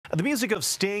The music of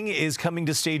Sting is coming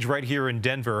to stage right here in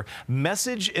Denver.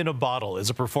 Message in a Bottle is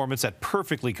a performance that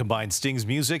perfectly combines Sting's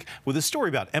music with a story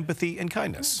about empathy and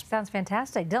kindness. Sounds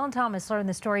fantastic. Dylan Thomas learned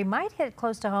the story might hit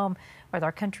close to home with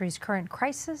our country's current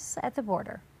crisis at the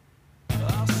border.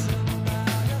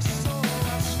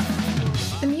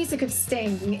 The music of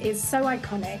Sting is so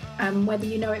iconic, whether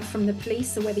you know it from The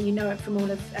Police or whether you know it from all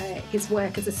of his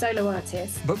work as a solo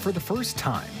artist. But for the first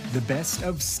time, the best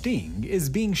of Sting is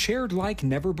being shared like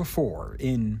never before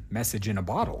in Message in a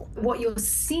Bottle. What you're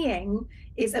seeing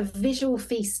is a visual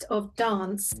feast of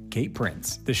dance. Kate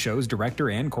Prince, the show's director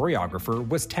and choreographer,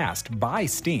 was tasked by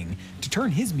Sting to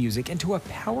turn his music into a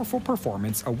powerful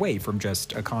performance away from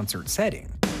just a concert setting.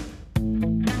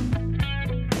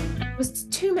 It was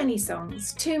too many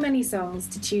songs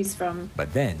to choose from.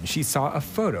 But then she saw a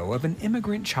photo of an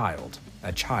immigrant child,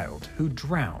 a child who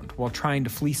drowned while trying to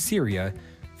flee Syria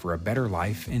for a better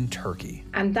life in Turkey.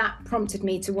 And that prompted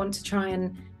me to want to try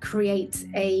and create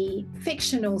a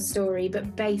fictional story,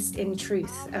 but based in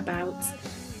truth, about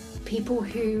people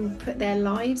who put their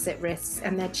lives at risk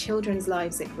and their children's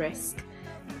lives at risk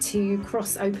to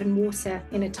cross open water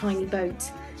in a tiny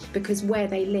boat because where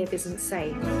they live isn't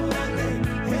safe.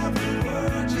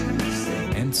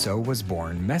 And so was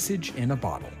born Message in a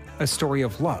Bottle, a story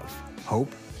of love,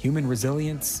 hope, human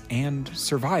resilience, and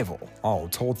survival, all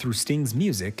told through Sting's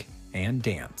music and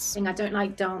dance. I don't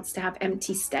like dance to have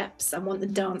empty steps. I want the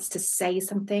dance to say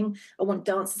something. I want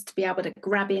dancers to be able to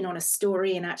grab in on a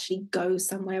story and actually go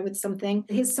somewhere with something.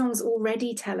 His songs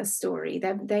already tell a story.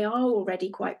 They are already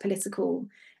quite political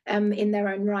in their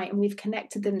own right, and we've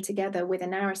connected them together with a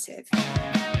narrative.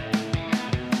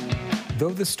 Though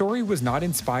the story was not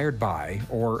inspired by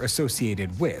or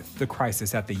associated with the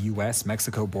crisis at the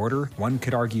U.S.-Mexico border, one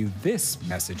could argue this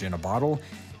Message in a Bottle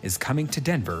is coming to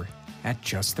Denver at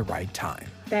just the right time.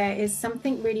 There is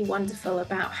something really wonderful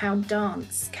about how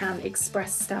dance can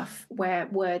express stuff where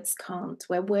words can't,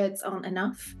 where words aren't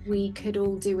enough. We could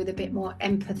all do with a bit more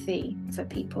empathy for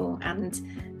people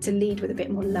and to lead with a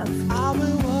bit more love.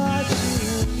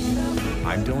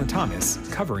 I'm Dylan Thomas,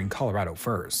 covering Colorado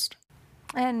First.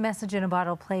 And Message in a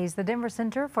Bottle plays the Denver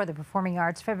Center for the Performing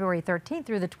Arts February 13th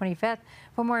through the 25th.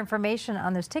 For more information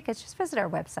on those tickets, just visit our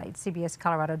website,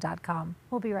 cbscolorado.com.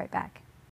 We'll be right back.